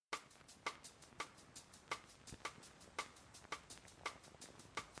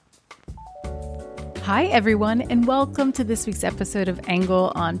Hi, everyone, and welcome to this week's episode of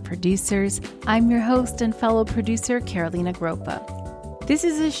Angle on Producers. I'm your host and fellow producer, Carolina Gropa. This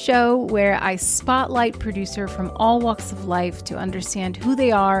is a show where I spotlight producers from all walks of life to understand who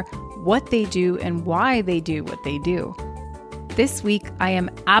they are, what they do, and why they do what they do. This week, I am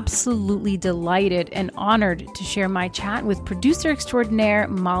absolutely delighted and honored to share my chat with producer extraordinaire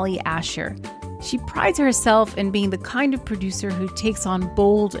Molly Asher. She prides herself in being the kind of producer who takes on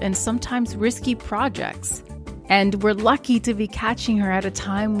bold and sometimes risky projects. And we're lucky to be catching her at a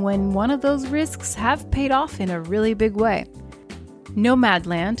time when one of those risks have paid off in a really big way.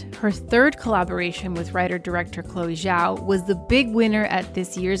 Nomadland, her third collaboration with writer-director Chloe Zhao, was the big winner at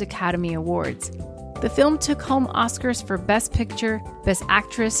this year's Academy Awards. The film took home Oscars for Best Picture, Best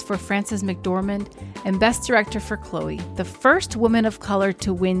Actress for Frances McDormand, and Best Director for Chloe, the first woman of color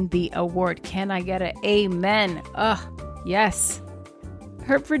to win the award. Can I get an amen? Yes.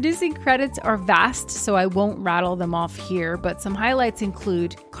 Her producing credits are vast, so I won't rattle them off here, but some highlights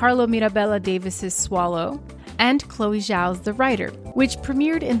include Carlo Mirabella Davis's Swallow and Chloe Zhao's The Writer, which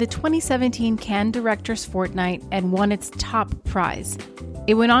premiered in the 2017 Cannes Directors Fortnight and won its top prize.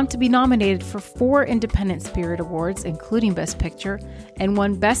 It went on to be nominated for 4 Independent Spirit Awards, including Best Picture, and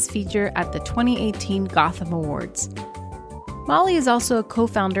won Best Feature at the 2018 Gotham Awards. Molly is also a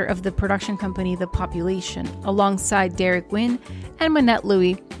co-founder of the production company The Population, alongside Derek Wynn and Manette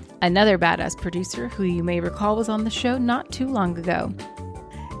Louie, another badass producer who you may recall was on the show not too long ago.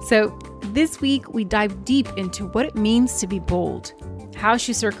 So this week, we dive deep into what it means to be bold, how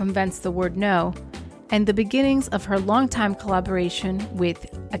she circumvents the word no, and the beginnings of her longtime collaboration with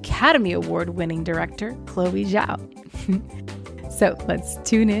Academy Award-winning director Chloe Zhao. So let's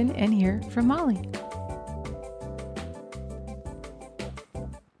tune in and hear from Molly.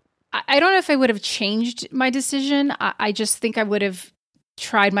 I don't know if I would have changed my decision. I just think I would have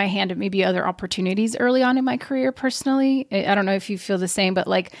tried my hand at maybe other opportunities early on in my career personally. I don't know if you feel the same, but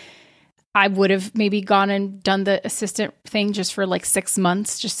like I would have maybe gone and done the assistant thing just for like 6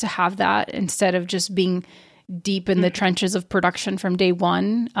 months just to have that instead of just being deep in the trenches of production from day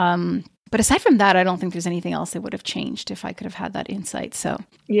one. But aside from that, I don't think there's anything else that would have changed if I could have had that insight. So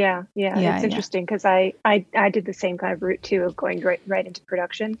yeah, it's interesting because I did the same kind of route too of going right into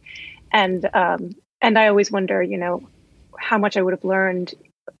production, and I always wonder, how much I would have learned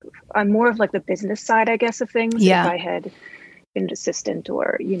on more of like the business side, I guess, of things if I had been an assistant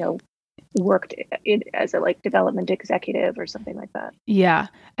or worked as a like development executive or something like that. Yeah.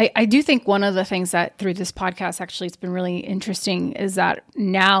 I do think one of the things that through this podcast, actually, it's been really interesting is that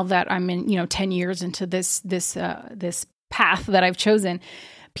now that I'm in, 10 years into this path that I've chosen,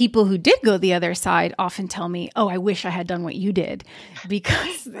 people who did go the other side often tell me, oh, I wish I had done what you did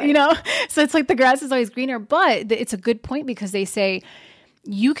because, so it's like the grass is always greener, but it's a good point because they say,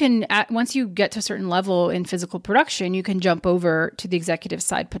 you can, once you get to a certain level in physical production, you can jump over to the executive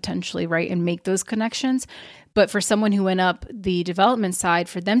side potentially, right, and make those connections. But for someone who went up the development side,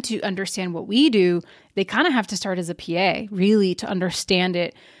 for them to understand what we do, they kind of have to start as a PA, really, to understand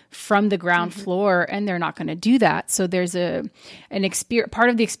it from the ground floor, and they're not going to do that. So there's an experience, part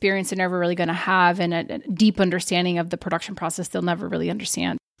of the experience they're never really going to have, and a deep understanding of the production process they'll never really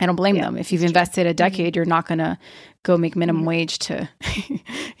understand. I don't blame them. If you've invested a decade, you're not going to go make minimum wage to, you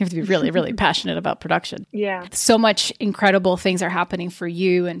have to be really, really passionate about production. Yeah. So much incredible things are happening for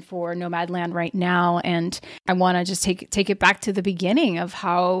you and for Nomadland right now. And I want to just take it back to the beginning of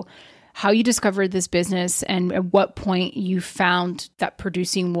how you discovered this business and at what point you found that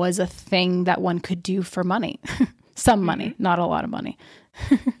producing was a thing that one could do for money. Some money, not a lot of money.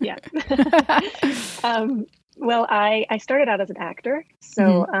 Yeah. Well, I started out as an actor.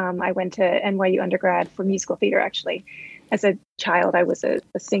 So I went to NYU undergrad for musical theater, actually. As a child, I was a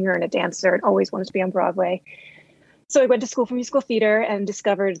singer and a dancer and always wanted to be on Broadway. So I went to school for musical theater and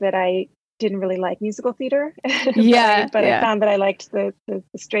discovered that I didn't really like musical theater. But I found that I liked the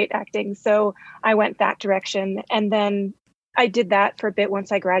straight acting. So I went that direction. And then I did that for a bit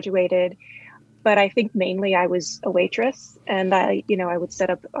once I graduated. But I think mainly I was a waitress, and I would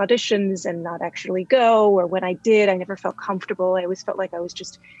set up auditions and not actually go, or when I did, I never felt comfortable. I always felt like I was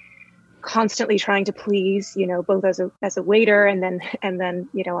just constantly trying to please, both as a waiter and then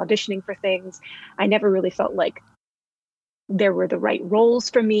auditioning for things. I never really felt like there were the right roles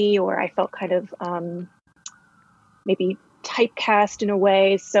for me, or I felt kind of maybe typecast in a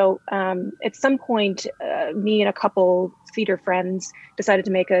way. So at some point, me and a couple theater friends decided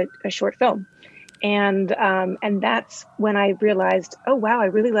to make a short film. And that's when I realized, oh, wow, I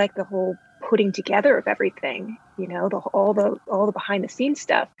really like the whole putting together of everything, all the behind the scenes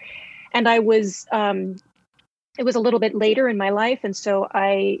stuff. And I was it was a little bit later in my life. And so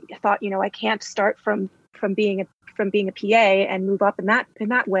I thought, I can't start from being a PA and move up in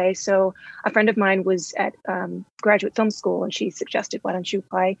that way. So a friend of mine was at graduate film school, and she suggested, why don't you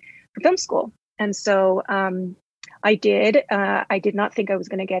apply for film school? And so I did. I did not think I was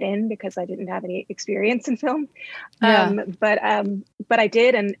going to get in because I didn't have any experience in film. Yeah. But I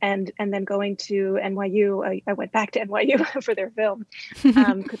did, and then going to NYU, I went back to NYU for their film.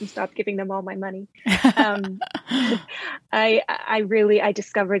 Couldn't stop giving them all my money. I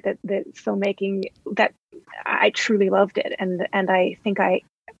discovered that filmmaking, that I truly loved it, and I think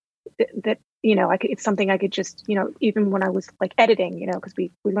it's something I could just, even when I was like editing, because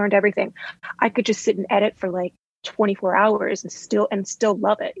we learned everything, I could just sit and edit for like 24 hours and still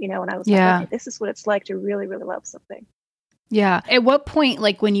love it, and I was like, okay, this is what it's like to really, really love something. Yeah. At what point,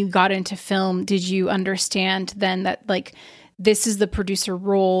 like when you got into film, did you understand then that like this is the producer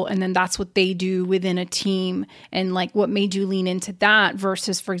role and then that's what they do within a team? And like what made you lean into that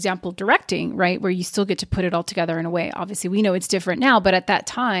versus, for example, directing, right? Where you still get to put it all together in a way. Obviously, we know it's different now, but at that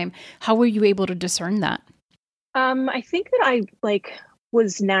time, how were you able to discern that? I think that I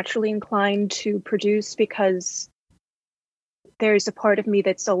was naturally inclined to produce because there's a part of me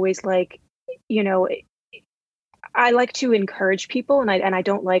that's always like, I like to encourage people, and I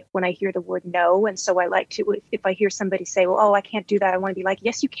don't like when I hear the word no. And so I like to, if I hear somebody say, well, oh, I can't do that, I want to be like,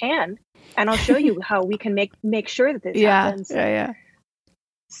 yes, you can. And I'll show you how we can make sure that this happens. Yeah.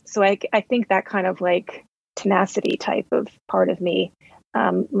 So I think that kind of like tenacity type of part of me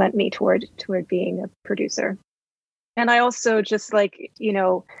lent me toward being a producer. And I also just like,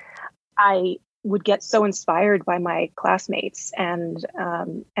 I would get so inspired by my classmates and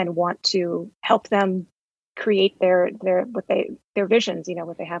want to help them create their visions,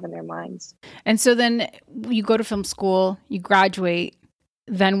 what they have in their minds. And so then you go to film school, you graduate,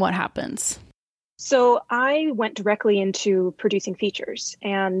 then what happens? So I went directly into producing features,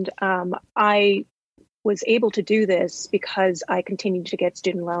 and I was able to do this because I continued to get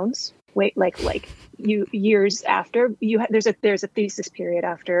student loans. Years after there's a thesis period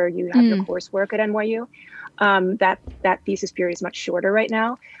after you have your coursework at NYU. That thesis period is much shorter right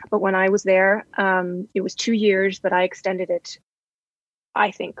now, but when I was there, it was 2 years, but I extended it,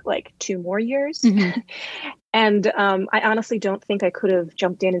 I think, like 2 more years. Mm-hmm. And I honestly don't think I could have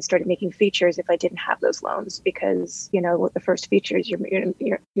jumped in and started making features if I didn't have those loans, because with the first features,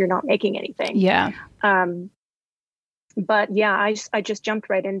 you're not making anything. Yeah. But yeah, I just jumped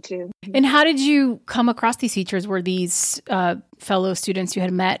right into. And how did you come across these features? Were these fellow students you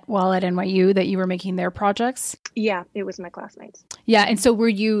had met while at NYU that you were making their projects? Yeah, it was my classmates. Yeah. And so were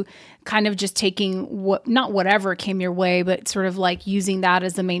you kind of just taking not whatever came your way, but sort of like using that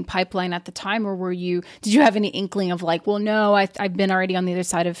as the main pipeline at the time? Or did you have any inkling of like, well, no, I've been already on the other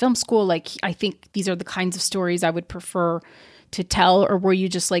side of film school. Like, I think these are the kinds of stories I would prefer to tell. Or were you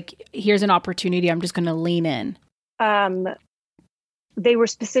just like, here's an opportunity, I'm just going to lean in? They were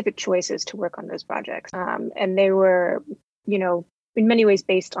specific choices to work on those projects. And they were, in many ways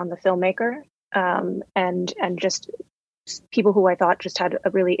based on the filmmaker, and just people who I thought just had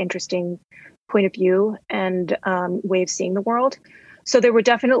a really interesting point of view and way of seeing the world. So there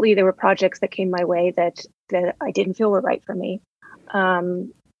were projects that came my way that I didn't feel were right for me. But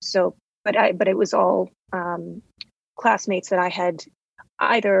it was all classmates that I had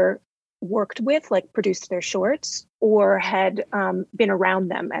either worked with, like produced their shorts, or had been around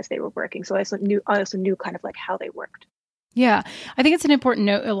them as they were working. So I also knew kind of like how they worked. Yeah. I think it's an important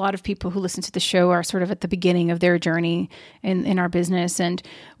note. A lot of people who listen to the show are sort of at the beginning of their journey in our business. And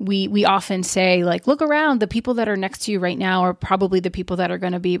we often say, like, look around. The people that are next to you right now are probably the people that are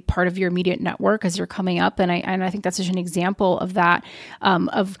going to be part of your immediate network as you're coming up. And I think that's such an example of that,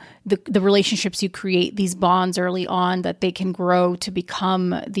 of the relationships you create, these bonds early on, that they can grow to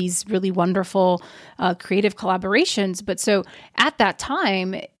become these really wonderful creative collaborations. But so at that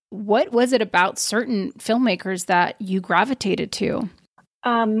time, what was it about certain filmmakers that you gravitated to?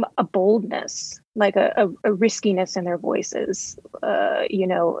 A boldness, like a riskiness in their voices, a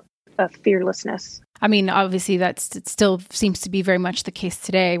fearlessness. I mean, obviously it still seems to be very much the case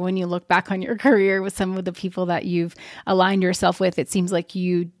today. When you look back on your career with some of the people that you've aligned yourself with, it seems like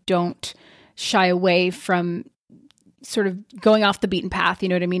you don't shy away from sort of going off the beaten path, you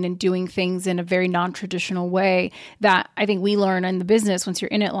know what I mean? And doing things in a very non-traditional way that I think we learn in the business once you're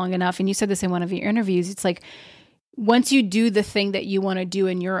in it long enough. And you said this in one of your interviews. It's like, once you do the thing that you want to do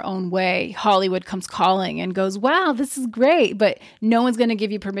in your own way, Hollywood comes calling and goes, wow, this is great. But no one's going to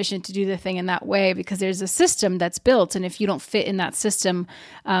give you permission to do the thing in that way because there's a system that's built. And if you don't fit in that system,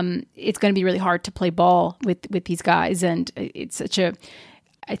 it's going to be really hard to play ball with these guys. And it's such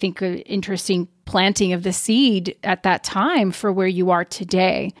I think, an interesting planting of the seed at that time for where you are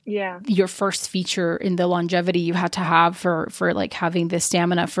today. Yeah. Your first feature in the longevity you had to have for like having the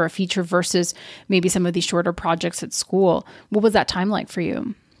stamina for a feature versus maybe some of these shorter projects at school. What was that time like for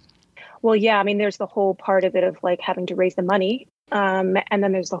you? Well, yeah, I mean, there's the whole part of it of like having to raise the money. And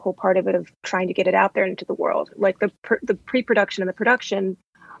then there's the whole part of it of trying to get it out there into the world. Like the pre-production and the production,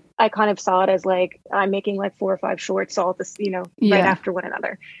 I kind of saw it as like, I'm making like 4 or 5 shorts all this, right after one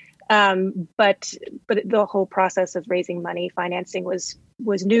another. But the whole process of raising money, financing was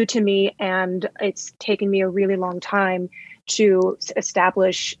new to me. And it's taken me a really long time to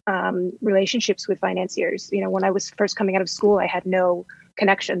establish relationships with financiers. When I was first coming out of school, I had no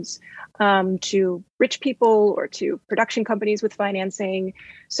connections to rich people or to production companies with financing.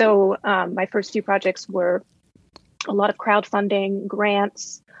 So my first few projects were a lot of crowdfunding,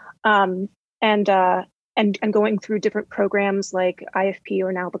 grants, and going through different programs like IFP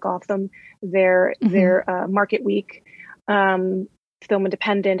or now the Gotham, their Market Week. Film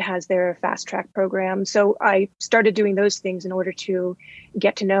Independent has their fast track program. So I started doing those things in order to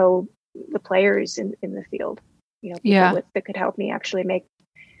get to know the players in the field, people that could help me actually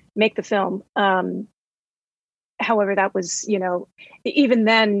make the film. However, that was, even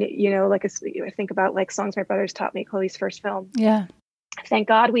then, like I think about like Songs My Brothers Taught Me, Chloe's first film. Yeah. Thank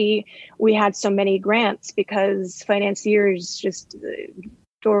God we had so many grants, because financiers just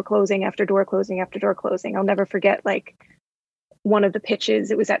door closing after door closing after door closing. I'll never forget like one of the pitches.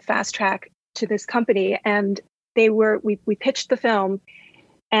 It was at Fast Track to this company, and we pitched the film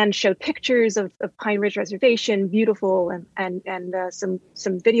and showed pictures of Pine Ridge Reservation, beautiful, and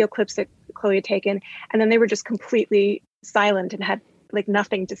some video clips that Chloe had taken, and then they were just completely silent and had like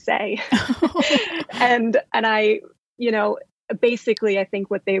nothing to say. and I, basically, I think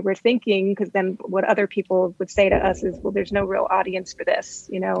what they were thinking, because then what other people would say to us is, well, there's no real audience for this,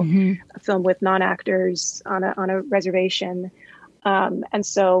 a film with non-actors on a reservation. And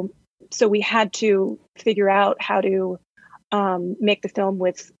so we had to figure out how to make the film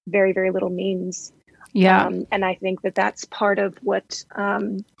with very, very little means. Yeah. And I think that's part of what,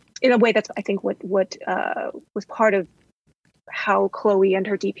 in a way, that's, I think, what was part of how Chloe and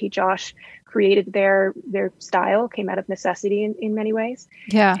her DP Josh created their style, came out of necessity in many ways.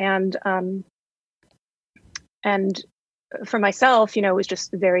 Yeah. And for myself, it was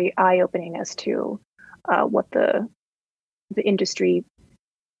just very eye-opening as to what the industry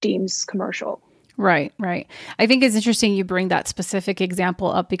deems commercial. Right. I think it's interesting you bring that specific example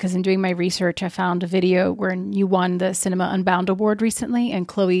up, because in doing my research, I found a video where you won the Cinema Unbound Award recently, and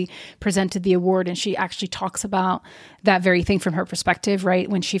Chloe presented the award, and she actually talks about that very thing from her perspective, right?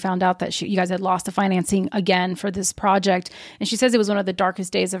 When she found out that you guys had lost the financing again for this project. And she says it was one of the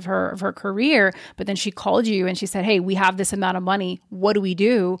darkest days of her career, but then she called you and she said, hey, we have this amount of money. What do we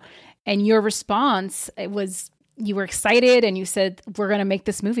do? And your response, you were excited and you said, we're going to make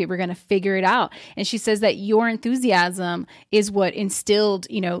this movie. We're going to figure it out. And she says that your enthusiasm is what instilled,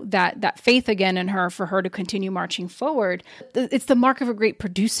 that faith again in her, for her to continue marching forward. It's the mark of a great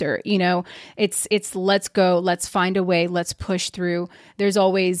producer. It's let's go, let's find a way, let's push through. There's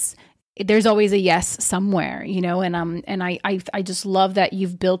always a yes somewhere, and I just love that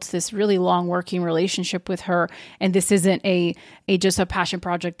you've built this really long working relationship with her. And this isn't just a passion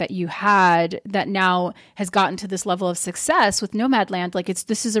project that you had that now has gotten to this level of success with Nomadland. Like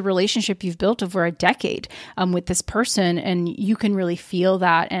this is a relationship you've built over a decade with this person, and you can really feel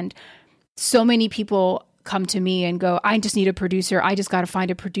that. And so many people come to me and go, I just need a producer. I just got to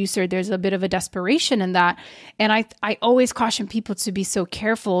find a producer. There's a bit of a desperation in that. And I always caution people to be so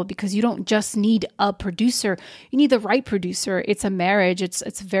careful, because you don't just need a producer. You need the right producer. It's a marriage.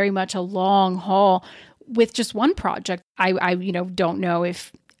 It's very much a long haul with just one project. I don't know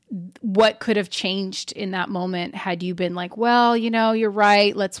if what could have changed in that moment had you been like, well, you're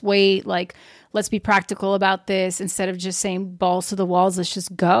right. Let's wait. Like, let's be practical about this, instead of just saying balls to the walls. Let's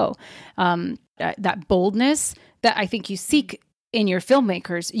just go. That boldness that I think you seek in your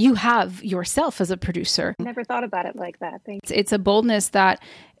filmmakers, you have yourself as a producer. I never thought about it like that. Thanks. It's a boldness that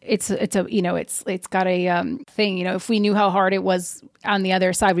it's got a thing. If we knew how hard it was on the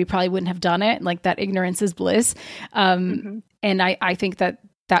other side, we probably wouldn't have done it. Like that ignorance is bliss. And I think that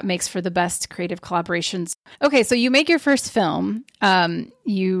makes for the best creative collaborations. Okay, so you make your first film.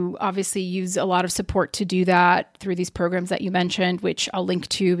 You obviously use a lot of support to do that through these programs that you mentioned, which I'll link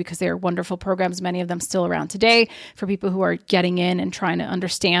to because they are wonderful programs, many of them still around today, for people who are getting in and trying to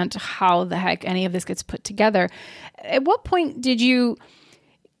understand how the heck any of this gets put together. At what point did you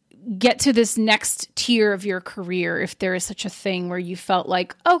get to this next tier of your career, if there is such a thing, where you felt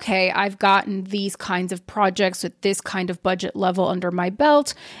like, okay, I've gotten these kinds of projects with this kind of budget level under my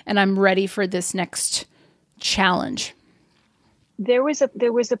belt, and I'm ready for this next challenge? There was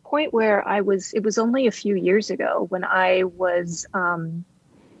a point where it was only a few years ago when I was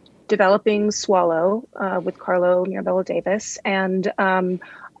developing Swallow with Carlo Mirabella Davis, and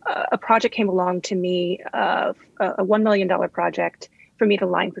a project came along to me, a $1 million project for me to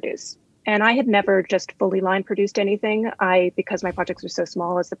line produce. And I had never just fully line produced anything. Because my projects were so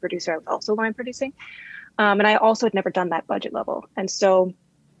small as the producer, I was also line producing. And I also had never done that budget level. And so,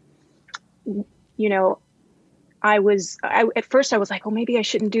 at first I was like, oh, maybe I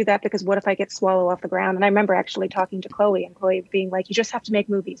shouldn't do that, because what if I get Swallow off the ground? And I remember actually talking to Chloe, and Chloe being like, you just have to make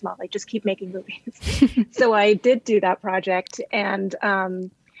movies, Molly, just keep making movies. So I did do that project.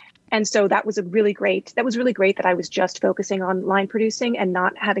 And so that was really great that I was just focusing on line producing and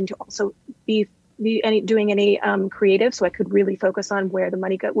not having to also be doing any creative. So I could really focus on where the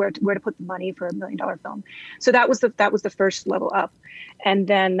money where to put the money for $1 million film. So that was the first level up. And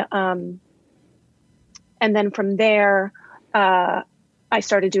then from there, I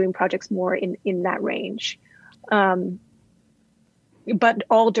started doing projects more in that range. But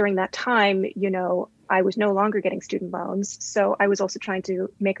all during that time, I was no longer getting student loans. So I was also trying to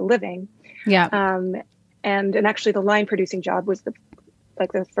make a living. Yeah. And actually the line producing job was the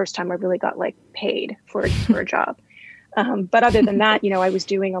first time I really got paid for a job. But other than that, I was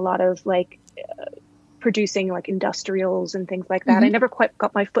doing a lot of producing industrials and things like that. Mm-hmm. I never quite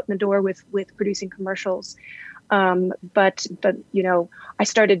got my foot in the door with producing commercials. But I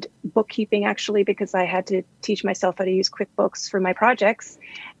started bookkeeping actually because I had to teach myself how to use QuickBooks for my projects.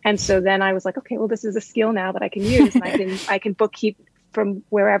 And so then I was like, okay, well, this is a skill now that I can use, and I can bookkeep from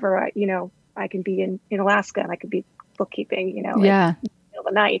wherever I can be in Alaska, and I could be bookkeeping, in the middle of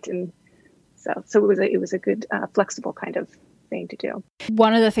the night. And so it was a good, flexible kind of thing to do.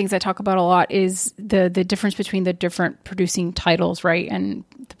 One of the things I talk about a lot is the difference between the different producing titles, right? And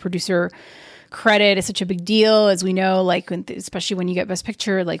the producer credit is such a big deal, as we know, especially when you get Best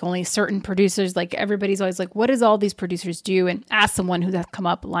Picture, only certain producers, everybody's always like, what does all these producers do? And ask someone who has come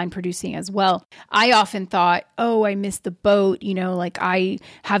up line producing as well. I often thought, oh, I missed the boat. I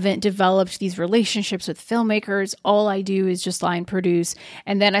haven't developed these relationships with filmmakers. All I do is just line produce.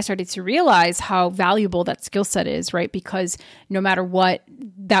 And then I started to realize how valuable that skill set is, right? Because no matter what,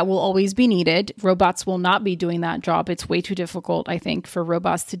 that will always be needed. Robots will not be doing that job. It's way too difficult, I think, for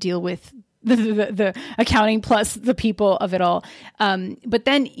robots to deal with the accounting plus the people of it all. But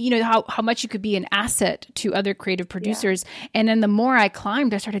then, how much you could be an asset to other creative producers. Yeah. And then the more I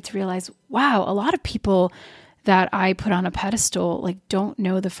climbed, I started to realize, wow, a lot of people that I put on a pedestal, don't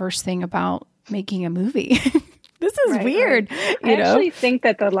know the first thing about making a movie. This is weird. Right. I actually think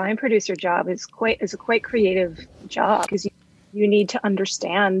that the line producer job is a quite creative job, because you need to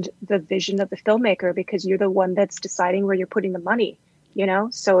understand the vision of the filmmaker, because you're the one that's deciding where you're putting the money.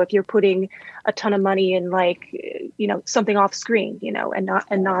 So if you're putting a ton of money in something off screen, and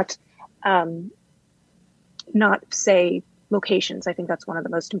not say locations, I think that's one of the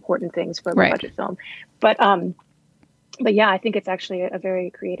most important things for a budget film. But yeah, I think it's actually a very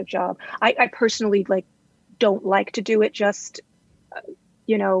creative job. I personally don't like to do it just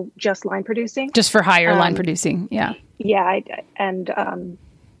line producing, just for hire line producing. Yeah. Yeah.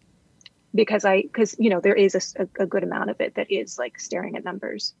 Because there is a good amount of it that is staring at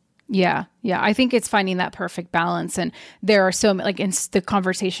numbers. Yeah. Yeah. I think it's finding that perfect balance. And there are so many, in the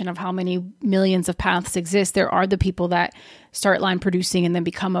conversation of how many millions of paths exist, there are the people that start line producing and then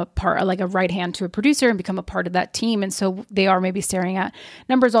become a part, a right hand to a producer, and become a part of that team. And so they are maybe staring at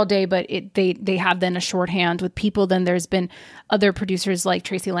numbers all day, but they have then a shorthand with people. Then there's been other producers like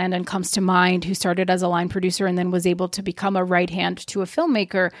Tracy Landon comes to mind, who started as a line producer and then was able to become a right hand to a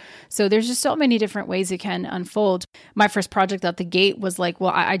filmmaker. So there's just so many different ways it can unfold. My first project out the gate was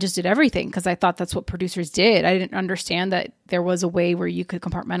I just did everything, because I thought that's what producers did. I didn't understand that there was a way where you could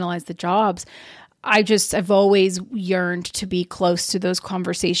compartmentalize the jobs. I've always yearned to be close to those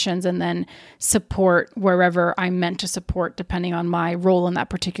conversations and then support wherever I'm meant to support, depending on my role in that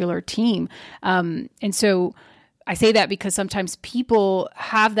particular team. And so I say that because sometimes people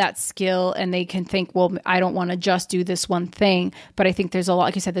have that skill and they can think, well, I don't want to just do this one thing. But I think there's a lot,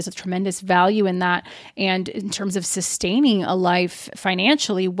 like you said, there's a tremendous value in that. And in terms of sustaining a life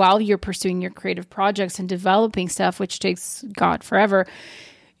financially while you're pursuing your creative projects and developing stuff, which takes, God, forever,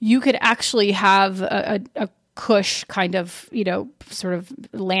 you could actually have a cush kind of, sort of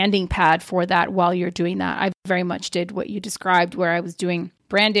landing pad for that while you're doing that. I very much did what you described, where I was doing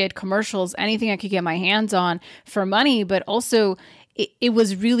branded commercials, anything I could get my hands on for money, but also it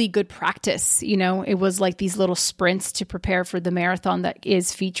was really good practice. You know, it was like these little sprints to prepare for the marathon that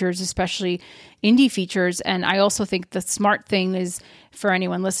is features, especially indie features. And I also think the smart thing is, for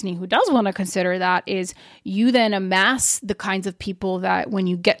anyone listening who does want to consider that, is you then amass the kinds of people that when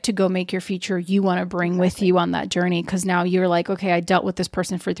you get to go make your feature, you want to bring with you on that journey. Because now you're like, okay, I dealt with this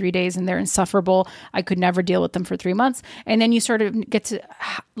person for 3 days and they're insufferable. I could never deal with them for 3 months. And then you sort of get to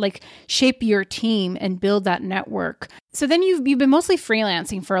like shape your team and build that network. So then you've been mostly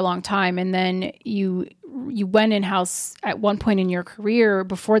freelancing for a long time, and then you went in-house at one point in your career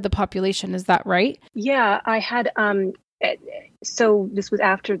before The Population. Is that right? Yeah, I had so this was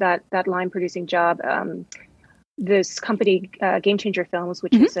after that line producing job. This company, Game Changer Films,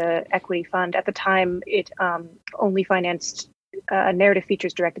 which is a equity fund at the time, it only financed narrative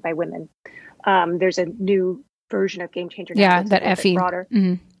features directed by women. There's a new version of Game Changer. Yeah, that Effie. Broader.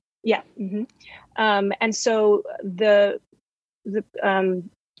 Mm-hmm. Yeah. Mm-hmm. And so the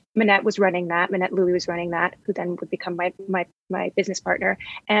Minette was running that. Minette Louie was running that, who then would become my business partner.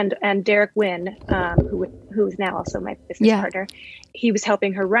 And Derek Wynn, who is now also my business partner, he was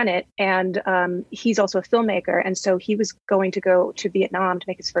helping her run it. And he's also a filmmaker. And so he was going to go to Vietnam to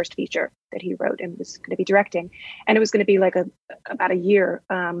make his first feature that he wrote and was going to be directing. And it was going to be like about a year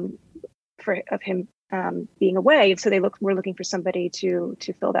of him being away. And so were looking for somebody to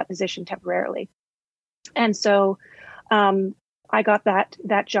fill that position temporarily. And so I got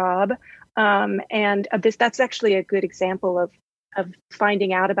that job. And that's actually a good example of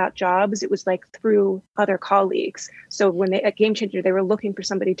finding out about jobs. It was like through other colleagues. So when at Game Changer, they were looking for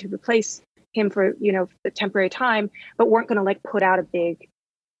somebody to replace him for, the temporary time, but weren't going to like put out a big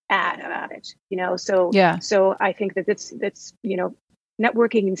ad about it, So I think that that's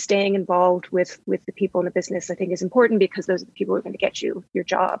networking and staying involved with the people in the business, I think, is important, because those are the people who are going to get you your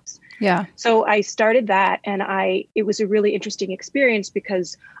jobs. Yeah. So I started that, and it was a really interesting experience,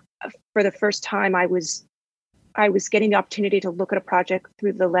 because for the first time I was getting the opportunity to look at a project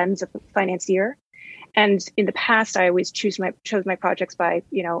through the lens of a financier. And in the past, I always chose my projects by,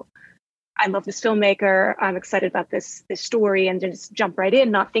 I love this filmmaker, I'm excited about this story, and just jump right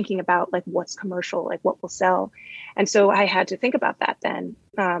in, not thinking about like what's commercial, like what will sell. And so I had to think about that then,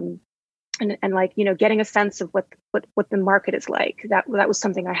 and like, getting a sense of what the market is like. That was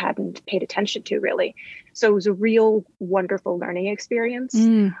something I hadn't paid attention to really. So it was a real wonderful learning experience.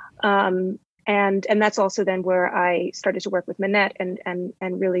 And that's also then where I started to work with Minette and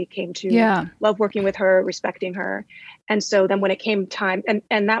really came to love working with her, respecting her. And so then when it came time,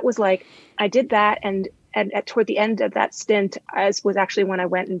 and that was like, I did that. And toward the end of that stint, as was actually when I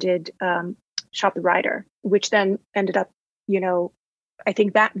went and did Shop the Rider, which then ended up, I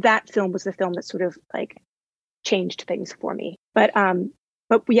think that film was the film that sort of like changed things for me. But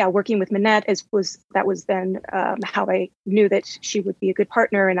yeah, working with Minette was then how I knew that she would be a good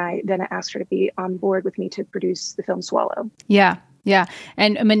partner. And I asked her to be on board with me to produce the film Swallow. Yeah. Yeah.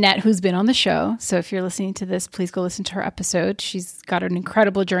 And Minette, who's been on the show. So if you're listening to this, please go listen to her episode. She's got an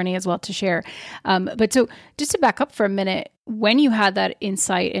incredible journey as well to share. But so just to back up for a minute, when you had that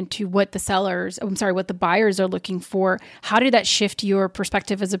insight into what the buyers are looking for, how did that shift your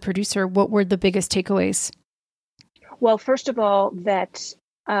perspective as a producer? What were the biggest takeaways? Well, first of all, that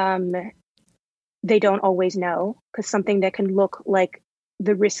they don't always know, because something that can look like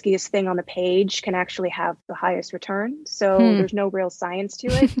the riskiest thing on the page can actually have the highest return. So there's no real science to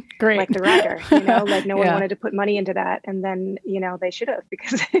it. Great. Like The Rider, like no one wanted to put money into that. And then, they should have,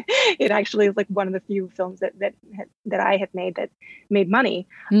 because it actually is like one of the few films that I have made that made money.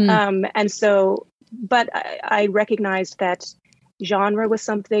 And so, but I recognized that genre was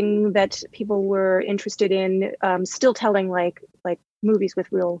something that people were interested in, still telling like movies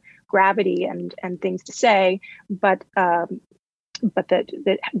with real gravity and things to say, but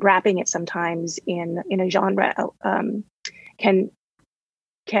that wrapping it sometimes in a genre can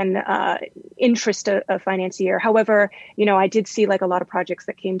interest a financier. However, I did see like a lot of projects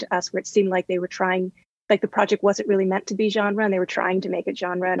that came to us where it seemed like they were trying, like the project wasn't really meant to be genre, and they were trying to make it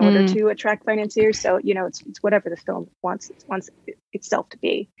genre in order to attract financiers. So it's whatever the film wants itself to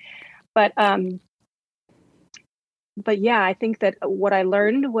be. But yeah, I think that what I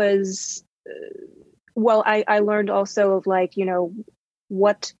learned was, I learned also of like,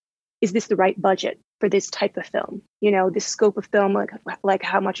 what is this the right budget for this type of film? This scope of film, like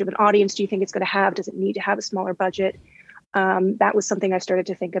how much of an audience do you think it's going to have? Does it need to have a smaller budget? That was something I started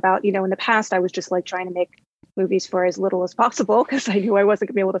to think about. In the past, I was just like trying to make movies for as little as possible, because I knew I wasn't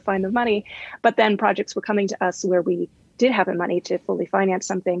going to be able to find the money. But then projects were coming to us where we did have the money to fully finance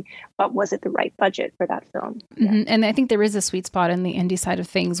something, but was it the right budget for that film? Mm-hmm. And I think there is a sweet spot in the indie side of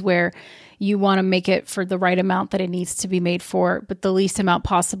things where you want to make it for the right amount that it needs to be made for, but the least amount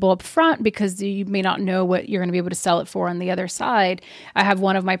possible up front, because you may not know what you're going to be able to sell it for on the other side. I have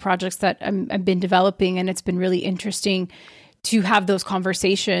one of my projects that I've been developing, and it's been really interesting to have those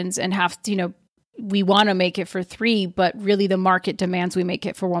conversations and have to, we want to make it for 3, but really the market demands we make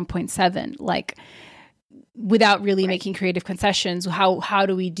it for 1.7. Like, without really making creative concessions, how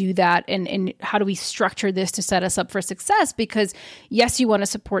do we do that? And how do we structure this to set us up for success? Because yes, you want to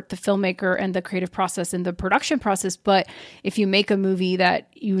support the filmmaker and the creative process and the production process. But if you make a movie that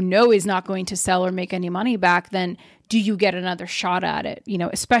is not going to sell or make any money back, then do you get another shot at it?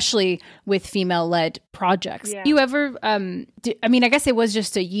 Especially with female-led projects. Yeah. You ever, I guess it was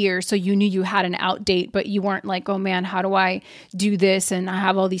just a year, so you knew you had an out date, but you weren't like, oh man, how do I do this? And I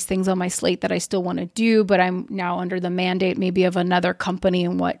have all these things on my slate that I still want to do, but I'm now under the mandate maybe of another company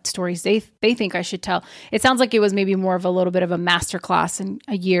and what stories they think I should tell. It sounds like it was maybe more of a little bit of a masterclass in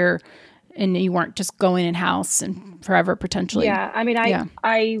a year, and you weren't just going in-house and forever potentially. Yeah. I mean, I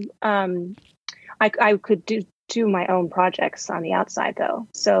could do my own projects on the outside though.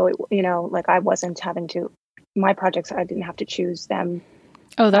 So, I wasn't having to, my projects, I didn't have to choose them.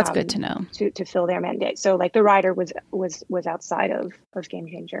 Oh, that's good to know. To fill their mandate. So like the writer was outside of Game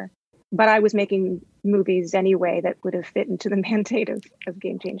Changer, but I was making movies anyway that would have fit into the mandate of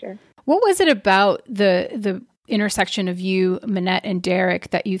Game Changer. What was it about the intersection of you, Minette, and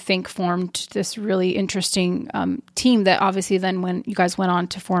Derek that you think formed this really interesting team that obviously then when you guys went on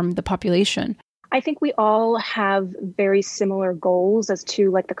to form The Population? I think we all have very similar goals as to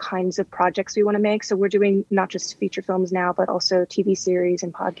like the kinds of projects we want to make. So we're doing not just feature films now, but also TV series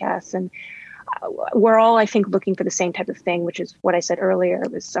and podcasts. And we're all, I think, looking for the same type of thing, which is what I said earlier,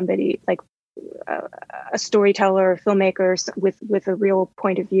 was somebody like a storyteller, filmmaker with a real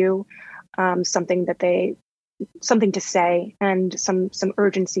point of view, something to say and some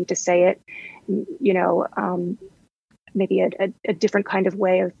urgency to say it, maybe a different kind of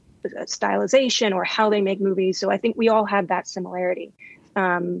way of stylization or how they make movies. So I think we all had that similarity.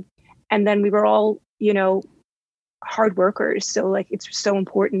 And then we were all, hard workers. So like, it's so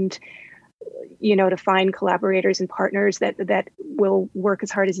important, to find collaborators and partners that will work as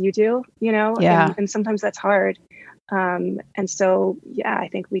hard as you do, Yeah. And sometimes that's hard. And so, yeah, I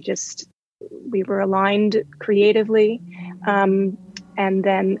think we were aligned creatively. And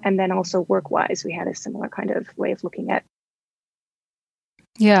then also work-wise, we had a similar kind of way of looking at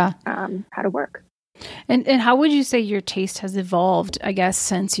how to work. And how would you say your taste has evolved, I guess,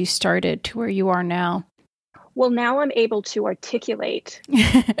 since you started to where you are now? Well, now I'm able to articulate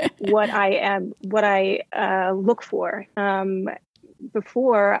what I look for.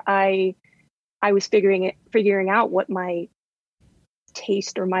 Before I was figuring out what my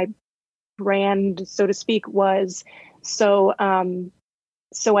taste or my brand, so to speak, was. So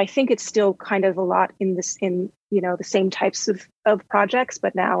I think it's still kind of a lot in the same types of projects,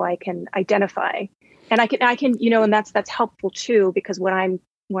 but now I can identify, and I can, and that's helpful too, because when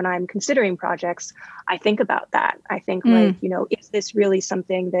I'm considering projects, I think about that. I think is this really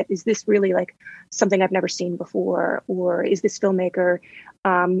something I've never seen before? Or is this filmmaker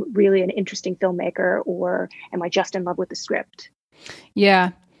really an interesting filmmaker? Or am I just in love with the script?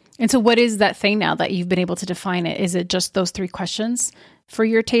 Yeah. And so what is that thing now that you've been able to define it? Is it just those 3 questions for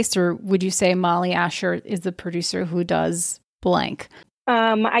your taste? Or would you say Molly Asher is the producer who does blank?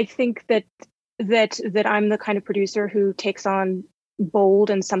 I think that I'm the kind of producer who takes on bold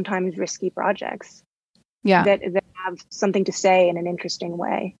and sometimes risky projects. Yeah. That have something to say in an interesting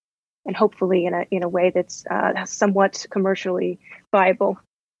way, and hopefully in a way that's somewhat commercially viable.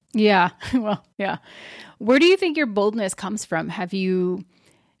 Yeah. Well, yeah. Where do you think your boldness comes from? Have you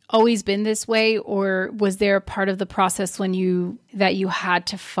always been this way, or was there a part of the process that you had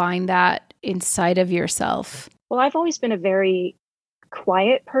to find that inside of yourself? Well, I've always been a very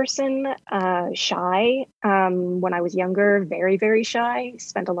quiet person, shy. When I was younger, very, very shy.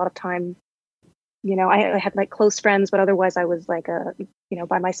 Spent a lot of time, I had like close friends, but otherwise I was like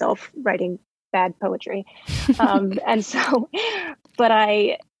by myself writing bad poetry. And so, but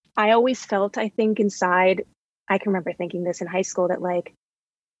I always felt, I think inside, I can remember thinking this in high school, that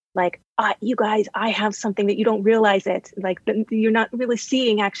you guys, I have something that you don't realize it. Like you're not really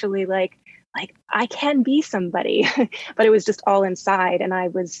seeing actually, like I can be somebody, but it was just all inside. And I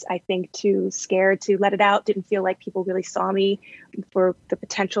was, I think, too scared to let it out. Didn't feel like people really saw me for the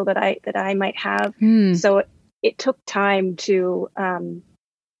potential that I might have. So it took time to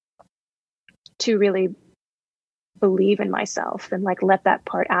really believe in myself and like let that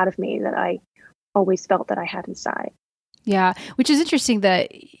part out of me that I always felt that I had inside. Yeah. Which is interesting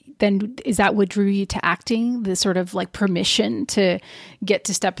that then is that what drew you to acting? The sort of like permission to get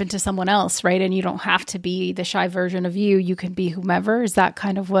to step into someone else, right? And you don't have to be the shy version of you. You can be whomever. Is that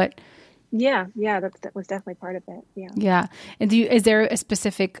kind of what? Yeah. That was definitely part of it. Yeah. Yeah. And is there a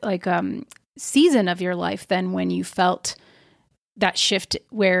specific like season of your life then when you felt that shift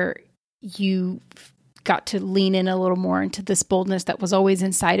where you got to lean in a little more into this boldness that was always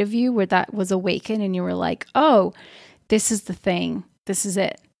inside of you, where that was awakened and you were like, oh, this is the thing. This is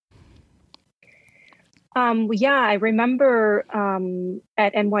it. Yeah, I remember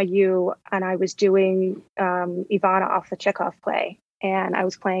at NYU, and I was doing Ivana off the Chekhov play, and I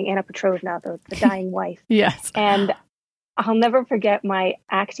was playing Anna Petrovna, the dying wife. Yes. And I'll never forget my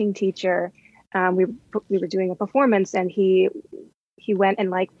acting teacher. We were doing a performance, and he went and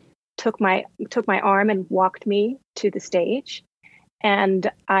like took my arm and walked me to the stage.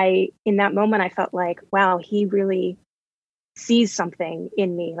 And in that moment, I felt like, wow, he really sees something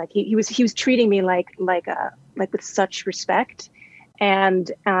in me. Like he was treating me like with such respect.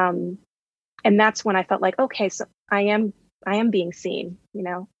 And that's when I felt like, okay, so I am being seen, you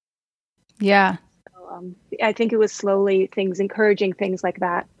know? Yeah. So, I think it was slowly encouraging things like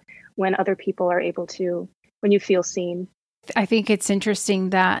that when other people are able to, when you feel seen. I think it's interesting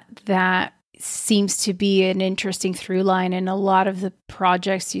that seems to be an interesting through line in a lot of the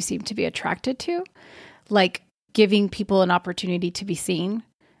projects you seem to be attracted to, like giving people an opportunity to be seen.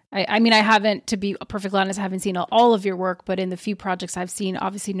 I mean, I haven't, to be perfectly honest, I haven't seen all of your work, but in the few projects I've seen,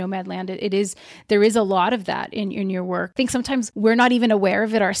 obviously Nomadland, there is a lot of that in your work. I think sometimes we're not even aware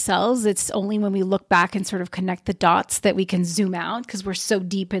of it ourselves. It's only when we look back and sort of connect the dots that we can zoom out, because we're so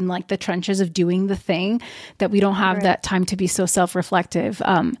deep in like the trenches of doing the thing that we don't have Right. that time to be so self-reflective.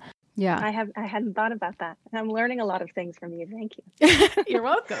 Yeah. I hadn't thought about that. I'm learning a lot of things from you. Thank you. You're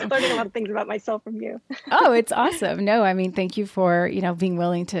welcome. Learning a lot of things about myself from you. Oh, it's awesome. No, I mean, thank you for, being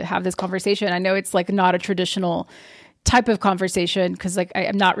willing to have this conversation. I know it's like not a traditional type of conversation because like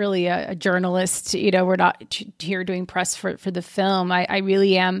I'm not really a journalist, we're not here doing press for the film. I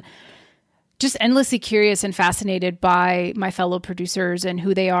really am just endlessly curious and fascinated by my fellow producers and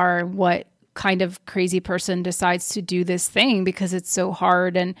who they are and what kind of crazy person decides to do this thing, because it's so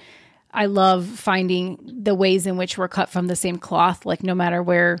hard. And I love finding the ways in which we're cut from the same cloth, like no matter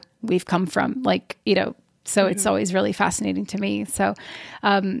where we've come from, like, so it's always really fascinating to me. So,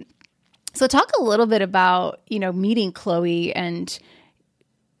 so talk a little bit about, meeting Chloe and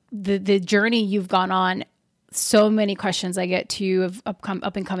the journey you've gone on. So many questions I get to you of up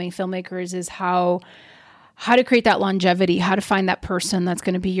and coming filmmakers is how to create that longevity, how to find that person that's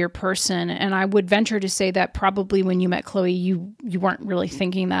going to be your person. And I would venture to say that probably when you met Chloe, you weren't really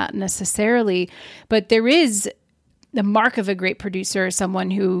thinking that necessarily, but there is the mark of a great producer, someone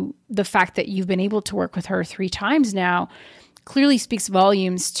who the fact that you've been able to work with her 3 times now clearly speaks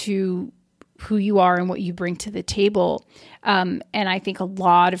volumes to who you are and what you bring to the table. And I think a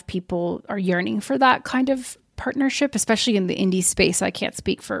lot of people are yearning for that kind of partnership, especially in the indie space. I can't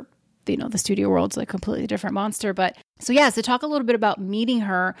speak for the studio world's like a completely different monster. But so talk a little bit about meeting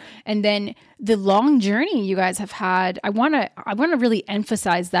her and then the long journey you guys have had. I want to really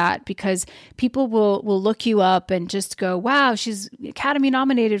emphasize that, because people will look you up and just go, wow, she's Academy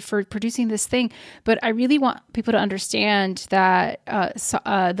nominated for producing this thing. But I really want people to understand that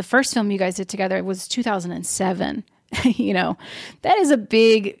the first film you guys did together was 2007. That is a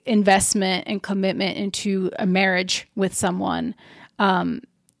big investment and commitment into a marriage with someone.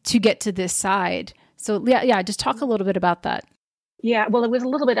 To get to this side. So just talk a little bit about that. Yeah, well, it was a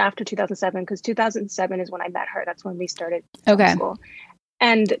little bit after 2007, because 2007 is when I met her. That's when we started school.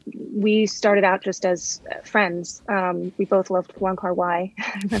 And we started out just as friends. We both loved Wong Kar-wai.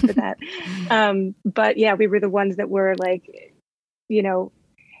 I remember that. But yeah, we were the ones that were like,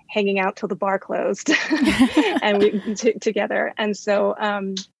 hanging out till the bar closed and we together. And so,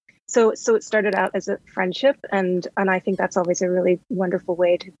 So it started out as a friendship, and I think that's always a really wonderful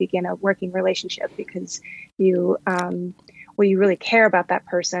way to begin a working relationship, because you really care about that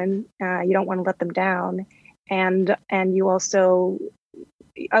person. You don't want to let them down, and you also,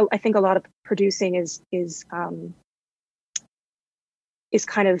 I think a lot of producing is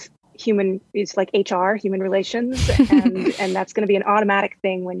kind of human. It's like HR, human relations, and that's going to be an automatic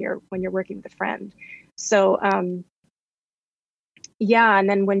thing when you're working with a friend. So. Yeah, and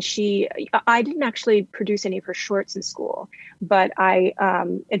then I didn't actually produce any of her shorts in school, but I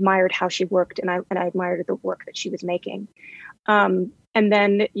admired how she worked, and I admired the work that she was making. And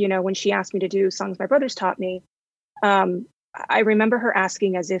then, when she asked me to do Songs My Brothers Taught Me, I remember her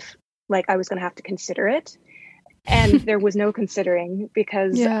asking as if like I was going to have to consider it. And there was no considering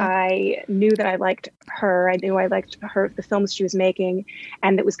because I knew that I liked her. I knew I liked her, the films she was making,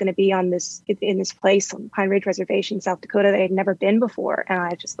 and it was going to be in this place on Pine Ridge Reservation, South Dakota, that I had never been before. And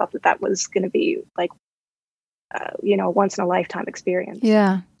I just thought that was going to be like, once in a lifetime experience.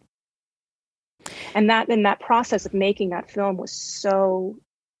 Yeah. And that process of making that film was so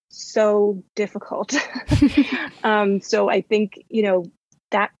difficult. So I think,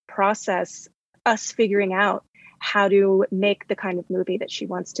 that process, us figuring out how to make the kind of movie that she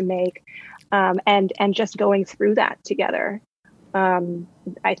wants to make, and just going through that together.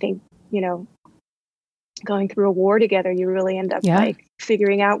 I think, going through a war together, you really end up like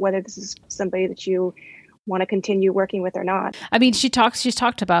figuring out whether this is somebody that you want to continue working with or not. I mean, she's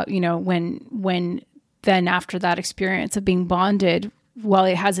talked about, when then after that experience of being bonded, while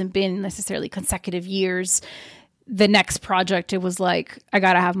it hasn't been necessarily consecutive years, the next project, it was like, I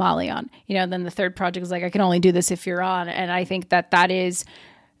got to have Molly on, then the third project was like, I can only do this if you're on. And I think that is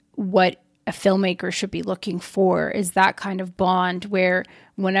what a filmmaker should be looking for, is that kind of bond where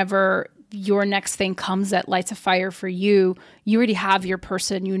whenever your next thing comes that lights a fire for you, you already have your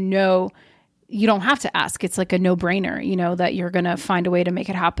person, you don't have to ask. It's like a no-brainer, that you're going to find a way to make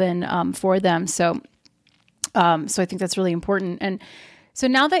it happen for them. So I think that's really important. And so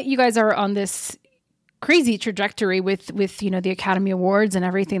now that you guys are on this crazy trajectory with the Academy Awards and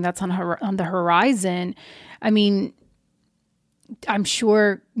everything that's on the horizon, I mean, I'm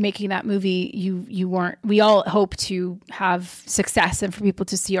sure making that movie, we all hope to have success and for people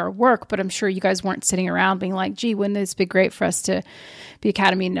to see our work, but I'm sure you guys weren't sitting around being like, gee, wouldn't this be great for us to be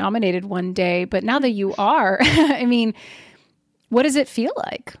Academy nominated one day? But now that you are, I mean, what does it feel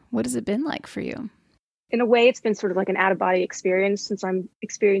like? What has it been like for you? In a way, it's been sort of like an out-of-body experience, since I'm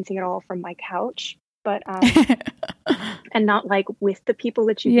experiencing it all from my couch. But and not like with the people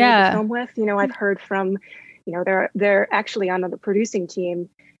that you made the film with. I've heard from, they're actually on the producing team.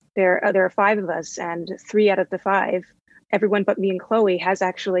 There are 5 of us, and 3 out of the 5, everyone but me and Chloe, has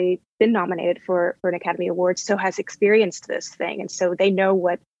actually been nominated for an Academy Award, so has experienced this thing, and so they know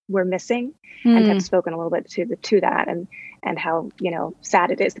what we're missing, and have spoken a little bit to that, and how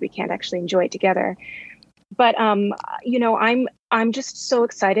sad it is that we can't actually enjoy it together. But I'm just so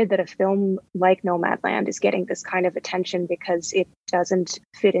excited that a film like Nomadland is getting this kind of attention, because it doesn't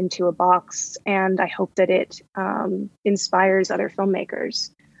fit into a box, and I hope that it inspires other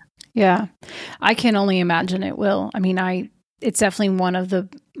filmmakers. Yeah, I can only imagine it will. I mean, it's definitely one of the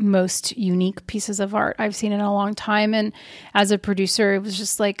most unique pieces of art I've seen in a long time. And as a producer, it was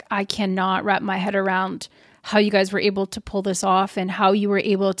just like, I cannot wrap my head around how you guys were able to pull this off, and how you were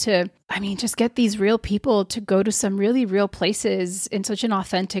able to, just get these real people to go to some really real places in such an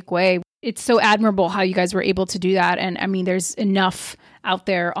authentic way. It's so admirable how you guys were able to do that. And there's enough out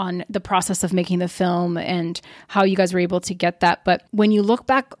there on the process of making the film and how you guys were able to get that. But when you look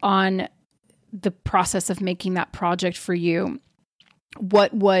back on the process of making that project for you,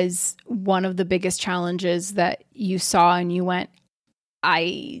 what was one of the biggest challenges that you saw and you went,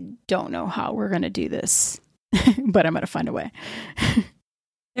 I don't know how we're going to do this, but I'm going to find a way?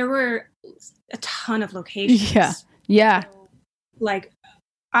 There were a ton of locations. Yeah. So,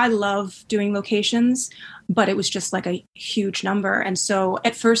 I love doing locations, but it was just like a huge number. And so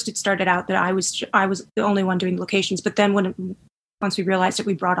at first it started out that I was the only one doing locations, but then once we realized it,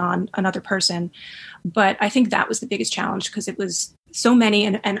 we brought on another person. But I think that was the biggest challenge, because it was so many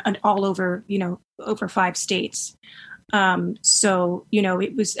and all over, over 5 states. So,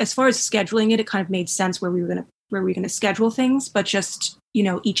 it was, as far as scheduling it kind of made sense where we were going to schedule things, but just,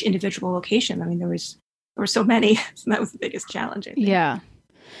 each individual location. There were so many. So that was the biggest challenge, I think. Yeah.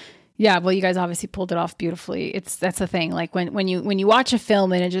 Yeah. Well, you guys obviously pulled it off beautifully. That's the thing. Like when you watch a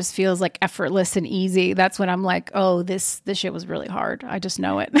film and it just feels like effortless and easy, that's when I'm like, oh, this shit was really hard. I just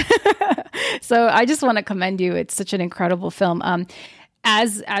know it. So I just want to commend you. It's such an incredible film.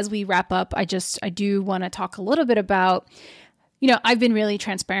 As we wrap up, I do want to talk a little bit about, I've been really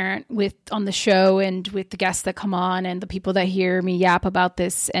transparent on the show and with the guests that come on and the people that hear me yap about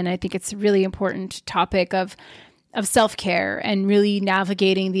this. And I think it's a really important topic of self-care and really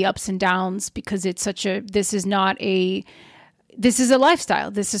navigating the ups and downs, because this is a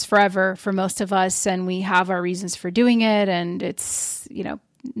lifestyle. This is forever for most of us. And we have our reasons for doing it. And it's,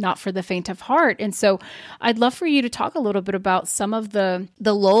 not for the faint of heart. And so I'd love for you to talk a little bit about some of the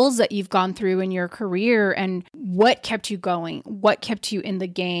lulls that you've gone through in your career and what kept you going, what kept you in the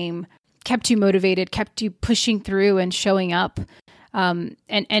game, kept you motivated, kept you pushing through and showing up. And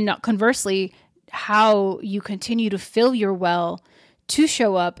conversely, how you continue to fill your well to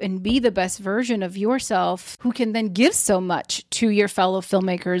show up and be the best version of yourself, who can then give so much to your fellow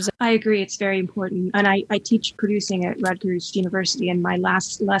filmmakers. I agree. It's very important. And I teach producing at Rutgers University, and my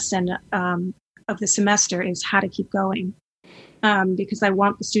last lesson of the semester is how to keep going. Because I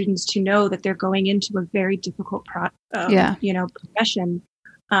want the students to know that they're going into a very difficult profession.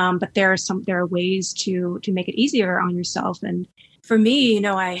 But there are ways to make it easier on yourself. And for me,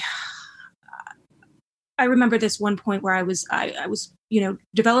 I remember this one point where I was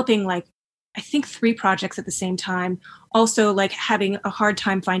developing I think 3 projects at the same time, also having a hard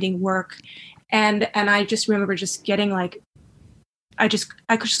time finding work. And I just remember just getting I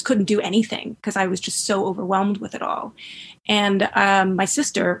just couldn't do anything because I was just so overwhelmed with it all. And my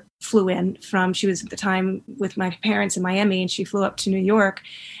sister flew in she was at the time with my parents in Miami, and she flew up to New York.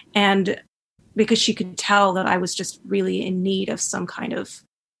 And because she could tell that I was just really in need of some kind of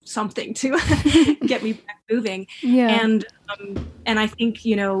something to get me back moving. Yeah. And I think,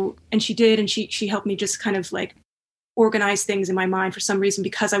 and she did, and she helped me just kind of organize things in my mind for some reason,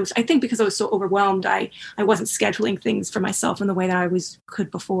 because I was so overwhelmed, I wasn't scheduling things for myself in the way that I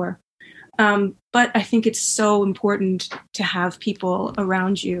could before. But I think it's so important to have people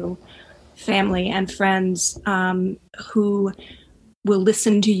around you, family and friends, who will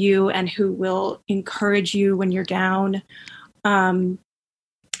listen to you and who will encourage you when you're down.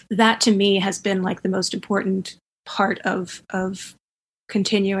 That to me has been the most important part of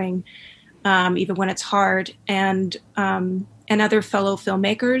continuing, even when it's hard. And other fellow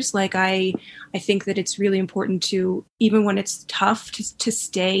filmmakers, I think that it's really important to, even when it's tough, to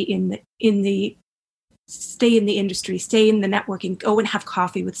stay in the industry, stay in the networking, go and have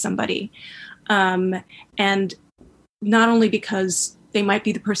coffee with somebody. And not only because they might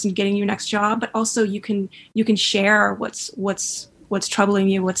be the person getting your next job, but also you can share what's troubling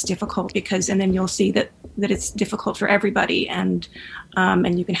you, what's difficult, and then you'll see that it's difficult for everybody, and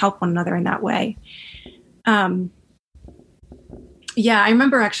you can help one another in that way. I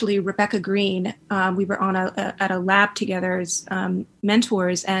remember actually Rebecca Green. We were at a lab together as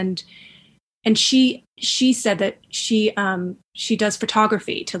mentors, and she said that she does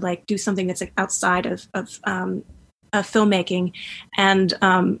photography to do something that's outside of filmmaking, and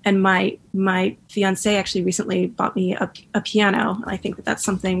my fiance actually recently bought me a piano. I think that's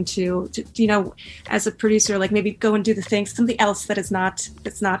something to as a producer, maybe go and do something else that's not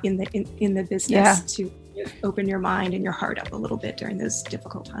in the business, to open your mind and your heart up a little bit during those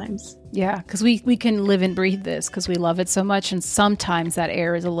difficult times. Yeah, because we can live and breathe this because we love it so much, and sometimes that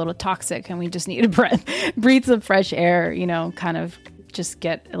air is a little toxic, and we just need to breathe some fresh air. Kind of just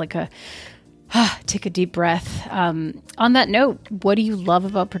get take a deep breath. On that note, what do you love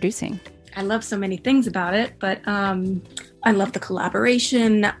about producing? I love so many things about it, but I love the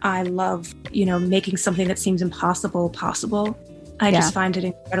collaboration. I love, making something that seems impossible possible. I just find it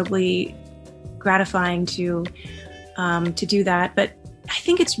incredibly gratifying to do that. But I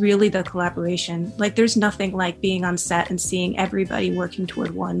think it's really the collaboration. There's nothing like being on set and seeing everybody working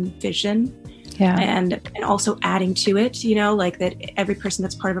toward one vision. Yeah. And also adding to it, that every person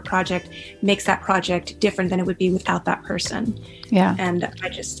that's part of a project makes that project different than it would be without that person. Yeah. And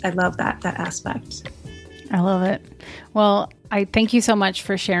I love that aspect. I love it. Well, I thank you so much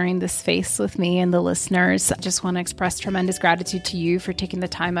for sharing this space with me and the listeners. I just want to express tremendous gratitude to you for taking the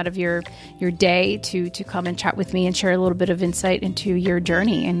time out of your day to come and chat with me and share a little bit of insight into your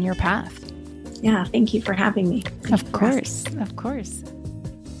journey and your path. Yeah. Thank you for having me. Of course.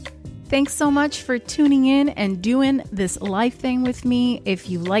 Thanks so much for tuning in and doing this live thing with me. If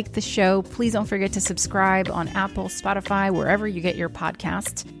you like the show, please don't forget to subscribe on Apple, Spotify, wherever you get your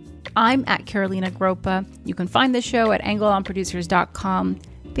podcasts. I'm at Carolina Groppa. You can find the show at angleonproducers.com.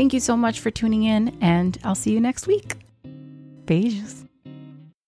 Thank you so much for tuning in, and I'll see you next week. Beijos.